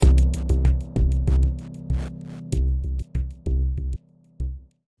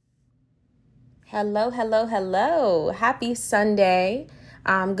Hello, hello, hello. Happy Sunday.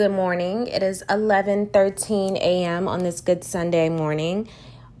 Good morning. It is 11:13 a.m. on this good Sunday morning.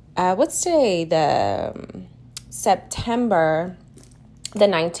 What's today? September the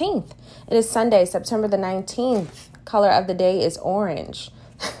 19th. It is Sunday, September the 19th. Color of the day is orange.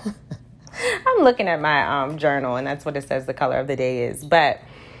 I'm looking at my journal, and that's what it says the color of the day is. But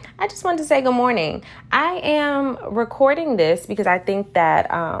I just wanted to say good morning. I am recording this because I think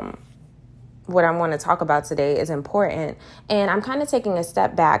that what I want to talk about today is important. And I'm kind of taking a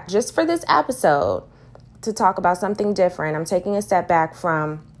step back just for this episode to talk about something different. I'm taking a step back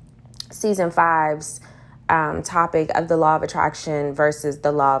from season 5's topic of the law of attraction versus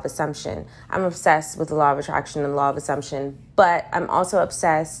the law of assumption. I'm obsessed with the law of attraction and the law of assumption, but I'm also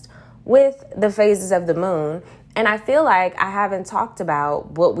obsessed with the phases of the moon. And I feel like I haven't talked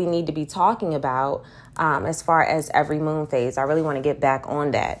about what we need to be talking about as far as every moon phase. I really want to get back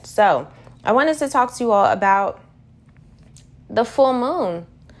on that. So I wanted to talk to you all about the full moon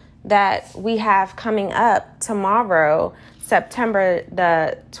that we have coming up tomorrow, September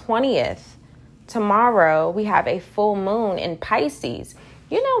the 20th. Tomorrow, we have a full moon in Pisces.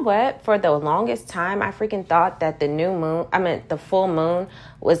 You know what? For the longest time, I freaking thought that the full moon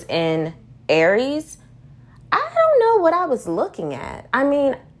was in Aries. I don't know what I was looking at.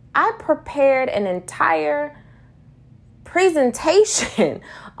 I prepared an entire presentation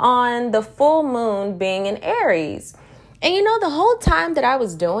on the full moon being in Aries. And the whole time that I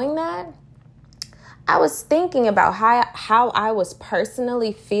was doing that, I was thinking about how I was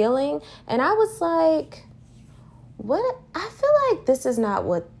personally feeling. And I was like, what? I feel like this is not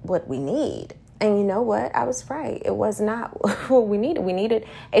what we need. And you know what? I was right. It was not what we needed. We needed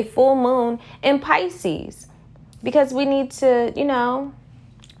a full moon in Pisces because we need to,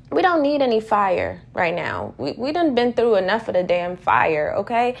 we don't need any fire right now. We done been through enough of the damn fire,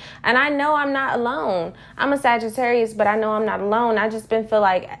 okay? And I know I'm not alone. I'm a Sagittarius, but I know I'm not alone. I just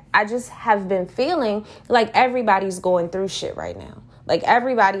have been feeling like everybody's going through shit right now. Like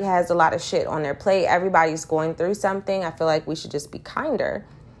everybody has a lot of shit on their plate. Everybody's going through something. I feel like we should just be kinder.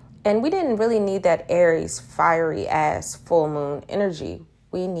 And we didn't really need that Aries fiery ass full moon energy.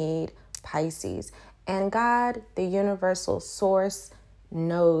 We need Pisces. And God, the universal source,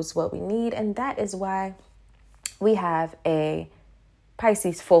 knows what we need, and that is why we have a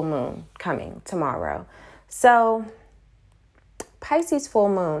Pisces full moon coming tomorrow. So Pisces full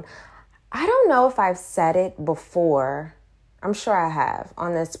moon, I don't know if I've said it before. I'm sure I have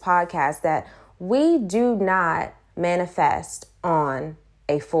on this podcast that we do not manifest on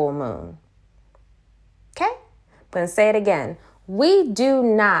a full moon. Okay? I'm going to say it again. We do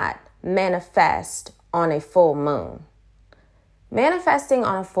not manifest on a full moon. Manifesting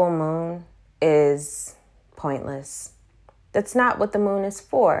on a full moon is pointless. That's not what the moon is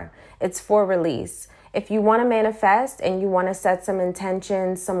for. It's for release. If you want to manifest and you want to set some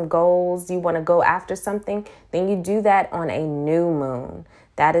intentions, some goals, you want to go after something, then you do that on a new moon.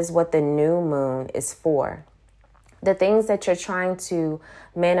 That is what the new moon is for. The things that you're trying to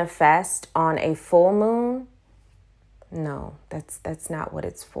manifest on a full moon, no, that's not what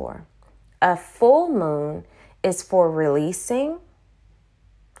it's for. A full moon is for releasing,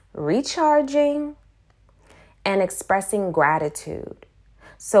 recharging, and expressing gratitude.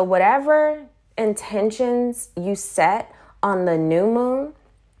 So whatever intentions you set on the new moon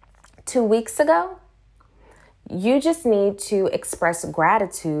 2 weeks ago, you just need to express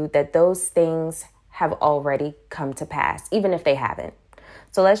gratitude that those things have already come to pass, even if they haven't.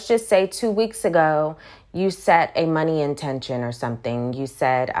 So let's just say 2 weeks ago, you set a money intention or something. You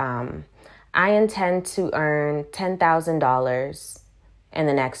said, I intend to earn $10,000 in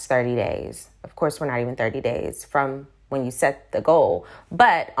the next 30 days. Of course, we're not even 30 days from when you set the goal.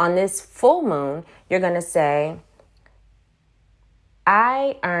 But on this full moon, you're going to say,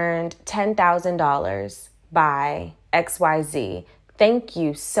 I earned $10,000 by XYZ. Thank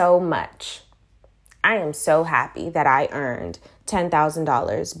you so much. I am so happy that I earned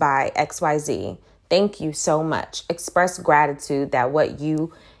 $10,000 by XYZ. Thank you so much. Express gratitude that what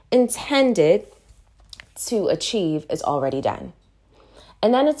you intended to achieve is already done.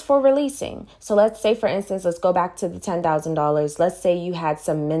 And then it's for releasing. So let's say, for instance, let's go back to the $10,000. Let's say you had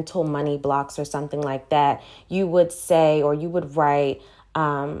some mental money blocks or something like that. You would say, or you would write,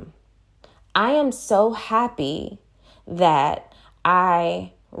 I am so happy that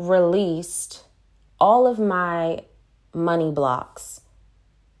I released all of my money blocks.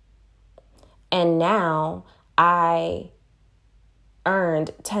 And now I earned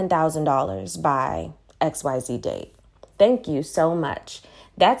 $10,000 by XYZ date. Thank you so much.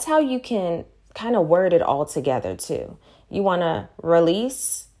 That's how you can kind of word it all together too. You want to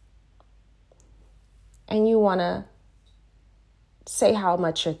release, and you want to say how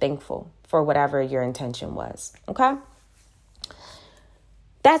much you're thankful for whatever your intention was. Okay?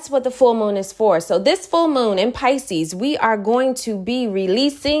 That's what the full moon is for. So this full moon in Pisces, we are going to be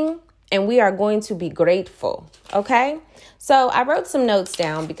releasing and we are going to be grateful. Okay? So I wrote some notes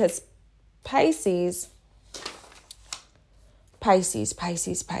down because Pisces.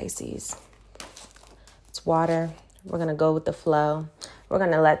 It's water. We're going to go with the flow. We're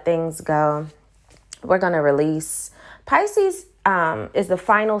going to let things go. We're going to release. Pisces is the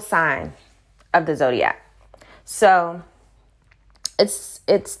final sign of the zodiac. So it's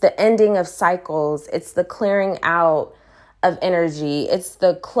the ending of cycles. It's the clearing out of energy. It's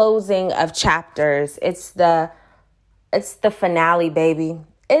the closing of chapters. It's the finale, baby.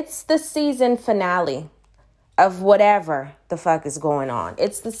 It's the season finale of whatever the fuck is going on.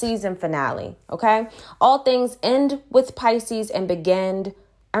 It's the season finale, okay? All things end with Pisces and begin.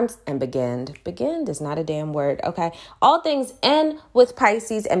 Begin is not a damn word, okay? All things end with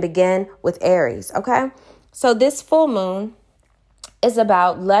Pisces and begin with Aries, okay? So this full moon is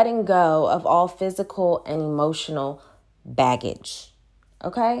about letting go of all physical and emotional baggage,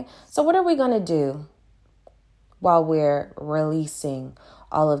 okay? So what are we going to do while we're releasing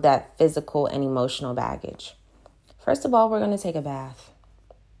all of that physical and emotional baggage? First of all, we're going to take a bath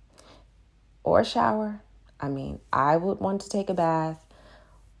or a shower. I would want to take a bath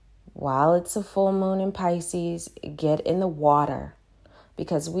while it's a full moon in Pisces. Get in the water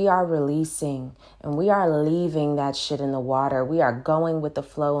because we are releasing and we are leaving that shit in the water. We are going with the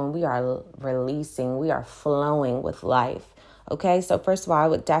flow and we are releasing. We are flowing with life. Okay, so first of all, I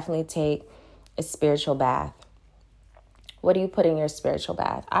would definitely take a spiritual bath. What do you put in your spiritual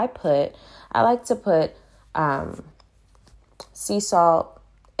bath? I like to put sea salt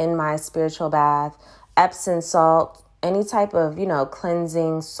in my spiritual bath, Epsom salt, any type of,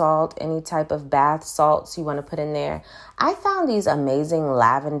 cleansing salt, any type of bath salts you want to put in there. I found these amazing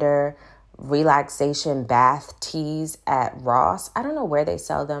lavender relaxation bath teas at Ross. I don't know where they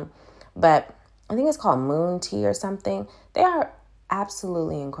sell them, but I think it's called Moon Tea or something. They are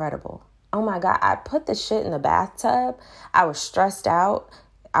absolutely incredible. Oh my God, I put the shit in the bathtub. I was stressed out.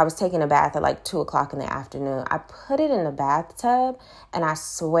 I was taking a bath at like 2:00 in the afternoon. I put it in the bathtub and I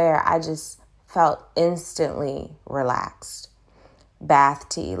swear I just felt instantly relaxed. Bath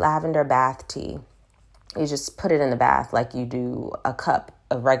tea, lavender bath tea. You just put it in the bath like you do a cup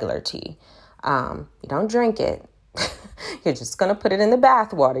of regular tea. You don't drink it. You're just going to put it in the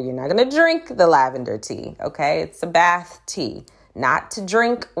bath water. You're not going to drink the lavender tea, okay? It's a bath tea. Not to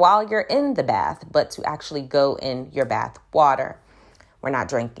drink while you're in the bath, but to actually go in your bath water. We're not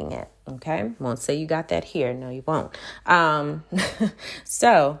drinking it, okay? Won't say you got that here. No, you won't.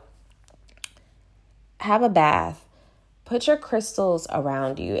 So have a bath. Put your crystals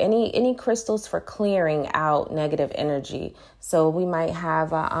around you. Any crystals for clearing out negative energy. So we might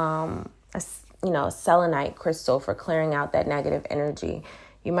have a selenite crystal for clearing out that negative energy.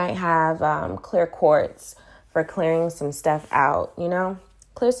 You might have clear quartz for clearing some stuff out,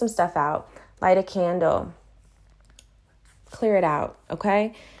 clear some stuff out, light a candle, clear it out.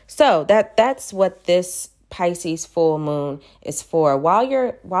 Okay. So that's what this Pisces full moon is for. While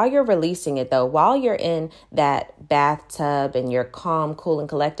you're releasing it though, while you're in that bathtub and you're calm, cool, and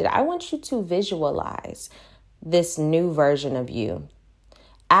collected, I want you to visualize this new version of you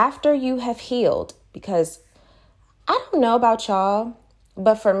after you have healed, because I don't know about y'all,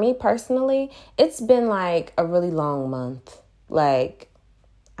 but for me personally, it's been like a really long month. Like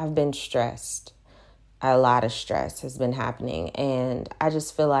I've been stressed. A lot of stress has been happening. And I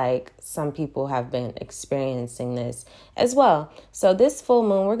just feel like some people have been experiencing this as well. So this full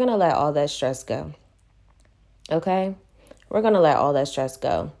moon, we're going to let all that stress go. Okay? We're going to let all that stress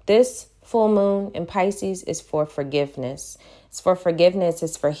go. This full moon in Pisces is for forgiveness. It's for forgiveness.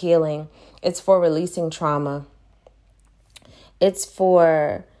 It's for healing. It's for releasing trauma. It's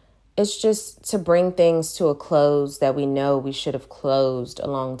just to bring things to a close that we know we should have closed a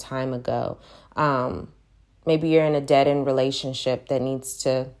long time ago. Maybe you're in a dead-end relationship that needs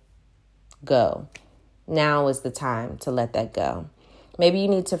to go. Now is the time to let that go. Maybe you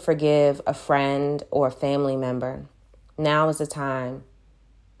need to forgive a friend or a family member. Now is the time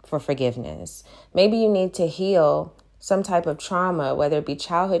for forgiveness. Maybe you need to heal some type of trauma, whether it be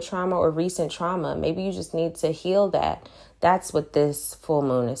childhood trauma or recent trauma. Maybe you just need to heal that. That's what this full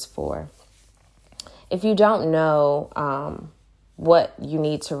moon is for. If you don't know what you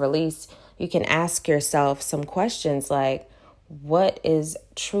need to release, you can ask yourself some questions like, what is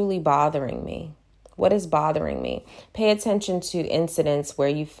truly bothering me? What is bothering me? Pay attention to incidents where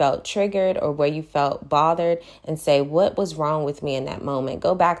you felt triggered or where you felt bothered and say, what was wrong with me in that moment?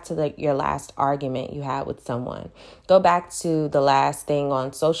 Go back to your last argument you had with someone. Go back to the last thing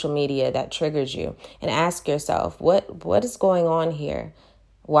on social media that triggers you and ask yourself, what is going on here?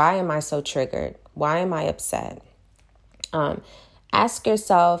 Why am I so triggered? Why am I upset? Ask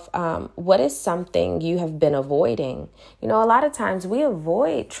yourself, what is something you have been avoiding? A lot of times we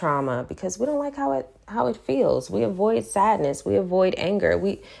avoid trauma because we don't like how it feels. We avoid sadness. We avoid anger.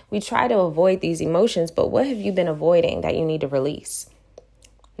 We try to avoid these emotions, but what have you been avoiding that you need to release?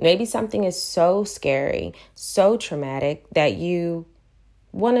 Maybe something is so scary, so traumatic that you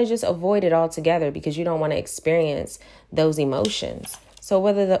want to just avoid it altogether because you don't want to experience those emotions. So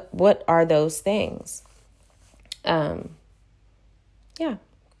what are those things? Yeah.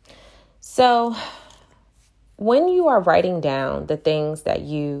 So when you are writing down the things that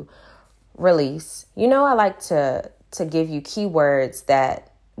you release, I like to give you keywords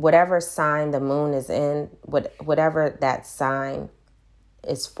that whatever sign the moon is in, whatever that sign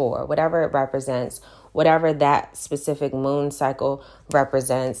is for, whatever it represents, whatever that specific moon cycle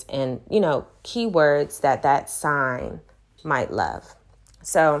represents, and, keywords that sign might love.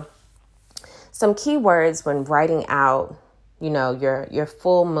 So some keywords when writing out your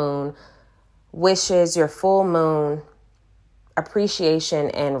full moon wishes, your full moon appreciation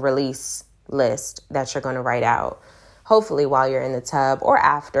and release list that you're going to write out, hopefully while you're in the tub or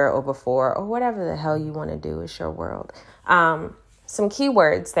after or before or whatever the hell you want to do. It's your world. Some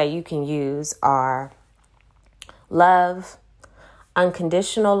keywords that you can use are love,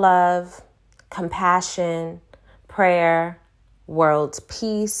 unconditional love, compassion, prayer, world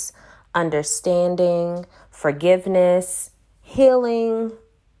peace, understanding, forgiveness, healing,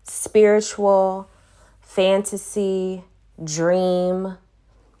 spiritual, fantasy, dream,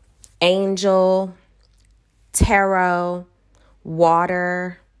 angel, tarot,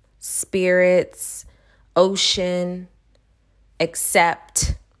 water, spirits, ocean,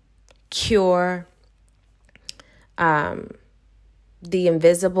 accept, cure, the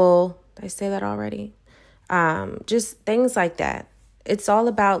invisible. Did I say that already? Just things like that. It's all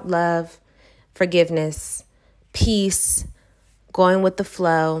about love, forgiveness, peace, going with the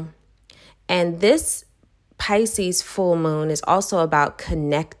flow. And this Pisces full moon is also about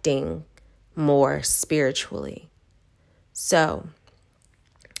connecting more spiritually. So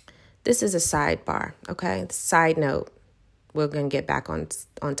this is a sidebar, okay? Side note. We're going to get back on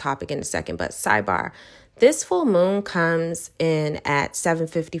topic in a second, but sidebar. This full moon comes in at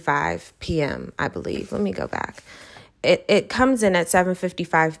 7:55 p.m., I believe. Let me go back. It comes in at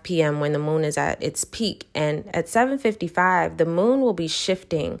 7:55 p.m. when the moon is at its peak. And at 7:55, the moon will be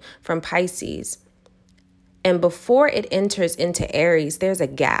shifting from Pisces. And before it enters into Aries, there's a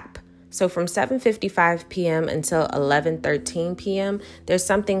gap. So from 7:55 p.m. until 11:13 p.m., there's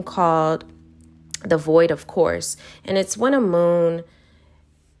something called the void of course. And it's when a moon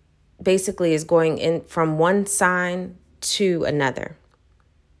basically is going in from one sign to another.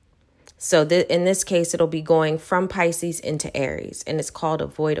 So in this case, it'll be going from Pisces into Aries, and it's called a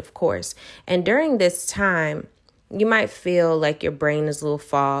void of course. And during this time, you might feel like your brain is a little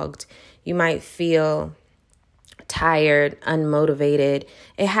fogged. You might feel tired, unmotivated.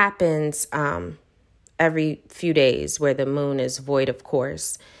 It happens every few days where the moon is void of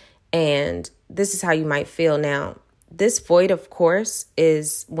course. And this is how you might feel. Now, this void of course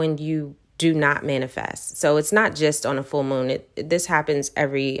is when you do not manifest. So it's not just on a full moon. This happens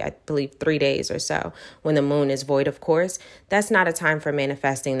every, I believe, 3 days or so when the moon is void of course. That's not a time for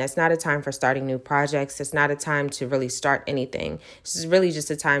manifesting. That's not a time for starting new projects. It's not a time to really start anything. This is really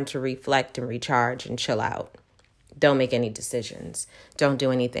just a time to reflect and recharge and chill out. Don't make any decisions. Don't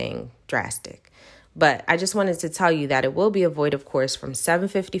do anything drastic. But I just wanted to tell you that it will be a void of course from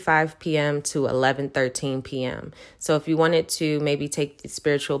 7:55 p.m. to 11:13 p.m. So if you wanted to maybe take the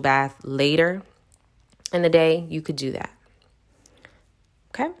spiritual bath later in the day, you could do that.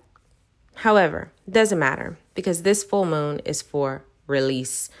 Okay? However, it doesn't matter because this full moon is for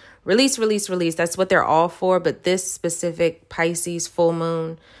release. Release, release, release. That's what they're all for. But this specific Pisces full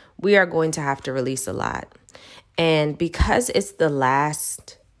moon, we are going to have to release a lot. And because it's the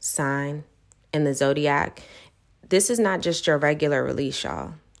last sign in the zodiac, this is not just your regular release,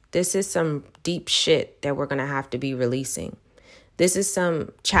 y'all. This is some deep shit that we're going to have to be releasing. This is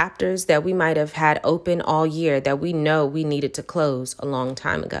some chapters that we might have had open all year that we know we needed to close a long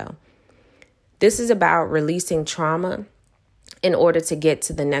time ago. This is about releasing trauma in order to get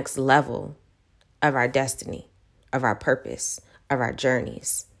to the next level of our destiny, of our purpose, of our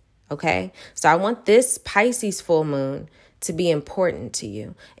journeys. Okay? So I want this Pisces full moon to be important to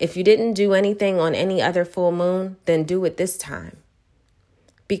you. If you didn't do anything on any other full moon, then do it this time.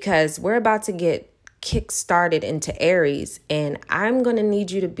 Because we're about to get kick-started into Aries, and I'm going to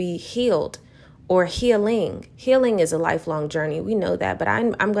need you to be healed or healing. Healing is a lifelong journey. We know that, but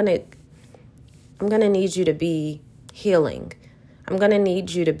I'm going to need you to be healing. I'm going to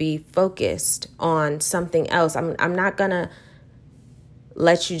need you to be focused on something else. I'm not going to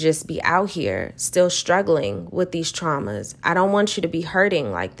let you just be out here still struggling with these traumas. I don't want you to be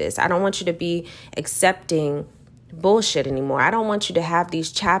hurting like this. I don't want you to be accepting bullshit anymore. I don't want you to have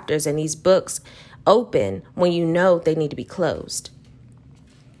these chapters and these books open when you know they need to be closed.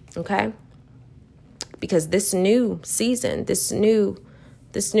 Okay? Because this new season, this new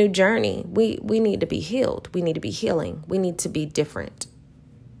journey, we need to be healed. We need to be healing. We need to be different.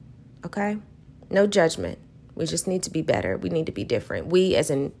 Okay? No judgment. We just need to be better. We need to be different. We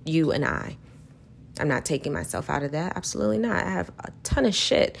as in you and I. I'm not taking myself out of that. Absolutely not. I have a ton of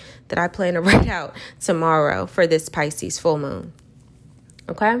shit that I plan to write out tomorrow for this Pisces full moon.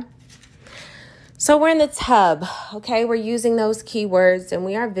 Okay? So we're in the tub, okay? We're using those keywords and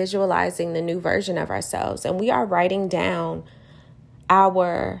we are visualizing the new version of ourselves. And we are writing down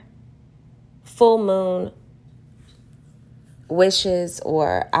our full moon wishes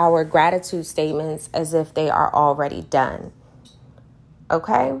or our gratitude statements as if they are already done.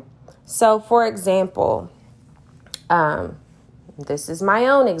 Okay? So for example, this is my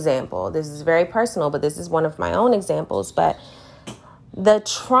own example. This is very personal, but this is one of my own examples. But the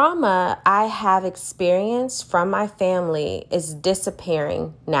trauma I have experienced from my family is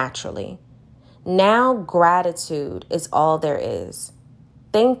disappearing naturally. Now gratitude is all there is.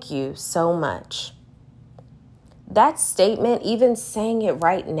 Thank you so much. That statement, even saying it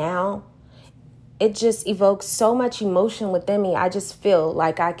right now, it just evokes so much emotion within me. I just feel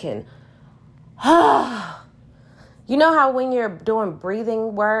like I can, you know how when you're doing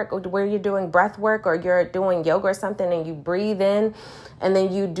breathing work or where you're doing breath work or you're doing yoga or something and you breathe in and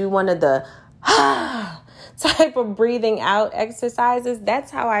then you do one of the type of breathing out exercises?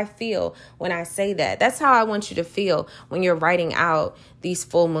 That's how I feel when I say that. That's how I want you to feel when you're writing out these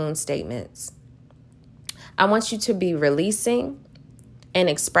full moon statements. I want you to be releasing and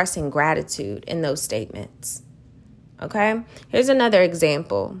expressing gratitude in those statements. Okay? Here's another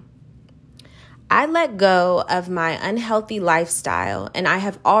example. I let go of my unhealthy lifestyle and I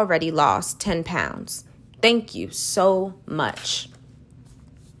have already lost 10 pounds. Thank you so much.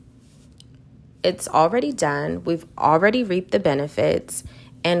 It's already done. We've already reaped the benefits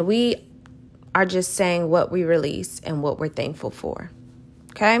and we are just saying what we release and what we're thankful for.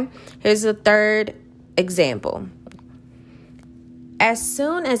 Okay? Here's the third example. As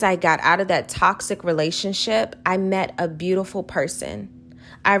soon as I got out of that toxic relationship, I met a beautiful person.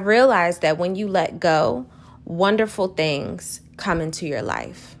 I realized that when you let go, wonderful things come into your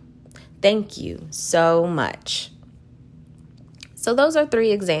life. Thank you so much. So those are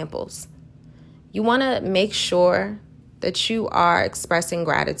 3 examples. You want to make sure that you are expressing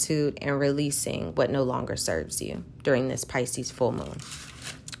gratitude and releasing what no longer serves you during this Pisces full moon.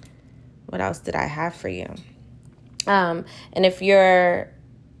 What else did I have for you? And if you're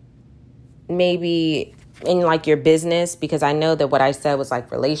maybe in like your business, because I know that what I said was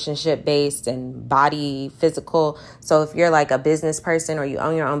like relationship based and body physical. So if you're like a business person or you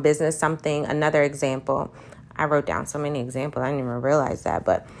own your own business, another example, I wrote down so many examples. I didn't even realize that,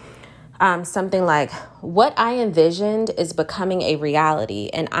 but something like what I envisioned is becoming a reality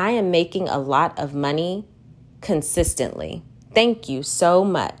and I am making a lot of money consistently. Thank you so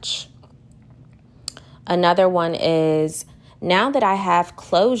much. Another one is, now that I have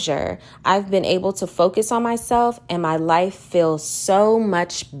closure, I've been able to focus on myself and my life feels so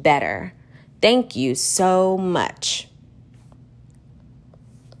much better. Thank you so much.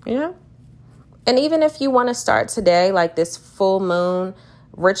 Yeah. And even if you want to start today, like this full moon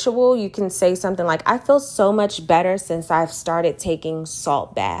ritual, you can say something like, I feel so much better since I've started taking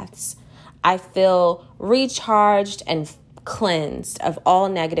salt baths. I feel recharged and cleansed of all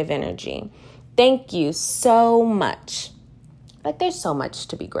negative energy. Thank you so much. Like there's so much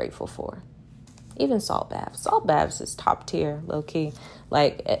to be grateful for. Even salt baths. Salt baths is top tier, low key.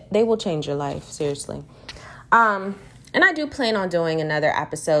 Like they will change your life, seriously. And I do plan on doing another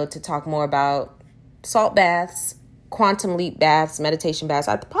episode to talk more about salt baths, quantum leap baths, meditation baths.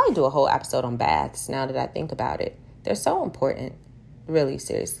 I'd probably do a whole episode on baths now that I think about it. They're so important. Really,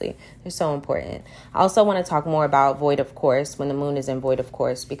 seriously. They're so important. I also want to talk more about void of course, when the moon is in void of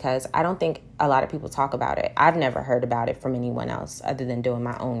course, because I don't think a lot of people talk about it. I've never heard about it from anyone else other than doing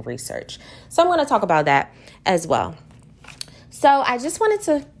my own research. So I'm going to talk about that as well. So I just wanted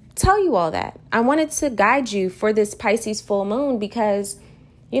to tell you all that. I wanted to guide you for this Pisces full moon because,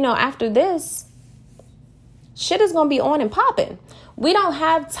 after this, shit is going to be on and popping. We don't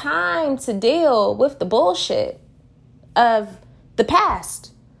have time to deal with the bullshit of the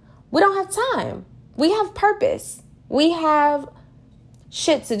past. We don't have time. We have purpose. We have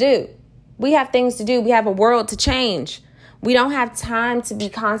shit to do. We have things to do. We have a world to change. We don't have time to be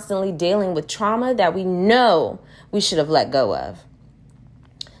constantly dealing with trauma that we know we should have let go of.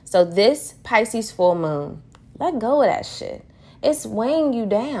 So this Pisces full moon, let go of that shit. It's weighing you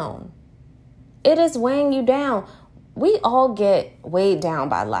down. It is weighing you down. We all get weighed down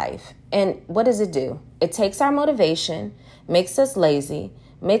by life. And what does it do? It takes our motivation, makes us lazy,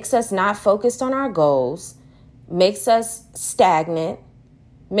 makes us not focused on our goals, makes us stagnant,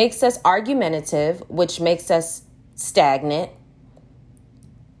 makes us argumentative, which makes us stagnant.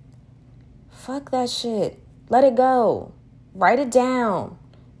 Fuck that shit. Let it go. Write it down.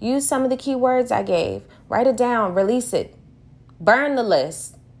 Use some of the key words I gave. Write it down. Release it. Burn the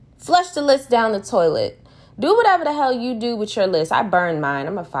list. Flush the list down the toilet. Do whatever the hell you do with your list. I burn mine.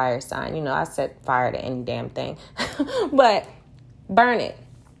 I'm a fire sign. I set fire to any damn thing. But burn it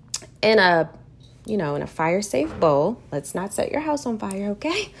in a fire safe bowl. Let's not set your house on fire,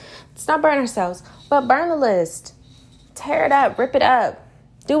 okay? Let's not burn ourselves. But burn the list. Tear it up. Rip it up.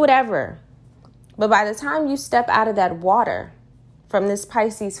 Do whatever. But by the time you step out of that water from this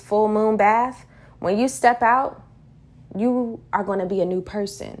Pisces full moon bath, when you step out, you are going to be a new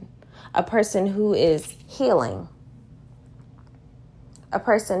person. A person who is healing. A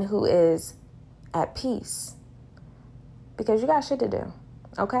person who is at peace. Because you got shit to do,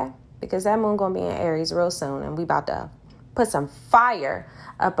 okay? Because that moon going to be in Aries real soon, and we about to put some fire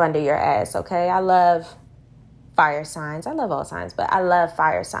up under your ass, okay? I love fire signs. I love all signs, but I love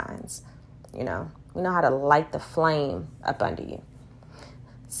fire signs. We know how to light the flame up under you.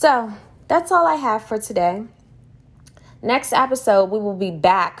 So that's all I have for today. Next episode, we will be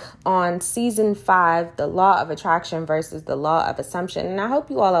back on season 5, the law of attraction versus the law of assumption. And I hope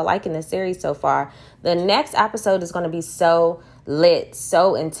you all are liking this series so far. The next episode is going to be so lit,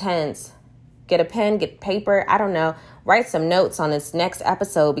 so intense. Get a pen, get paper. I don't know. Write some notes on this next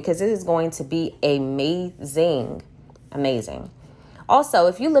episode because it is going to be amazing. Amazing. Also,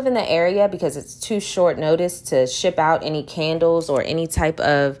 if you live in the area, because it's too short notice to ship out any candles or any type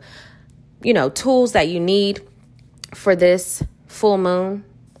of, tools that you need for this full moon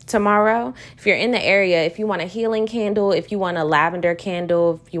tomorrow. If you're in the area, if you want a healing candle, if you want a lavender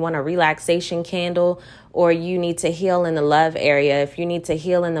candle, if you want a relaxation candle, or you need to heal in the love area, if you need to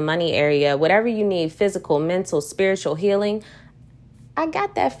heal in the money area, whatever you need, physical, mental, spiritual healing, I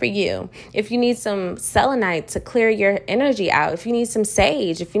got that for you. If you need some selenite to clear your energy out, if you need some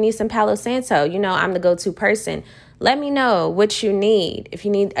sage, if you need some Palo Santo, I'm the go-to person. Let me know what you need. If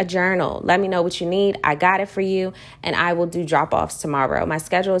you need a journal, let me know what you need. I got it for you, and I will do drop-offs tomorrow. My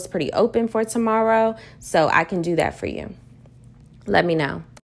schedule is pretty open for tomorrow, so I can do that for you. Let me know.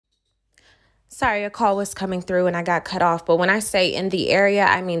 Sorry, a call was coming through and I got cut off. But when I say in the area,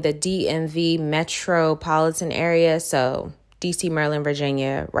 I mean the DMV metropolitan area. So DC, Maryland,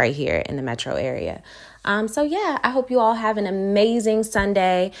 Virginia, right here in the metro area. I hope you all have an amazing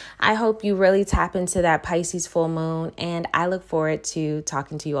Sunday. I hope you really tap into that Pisces full moon, and I look forward to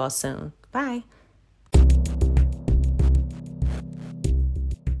talking to you all soon. Bye.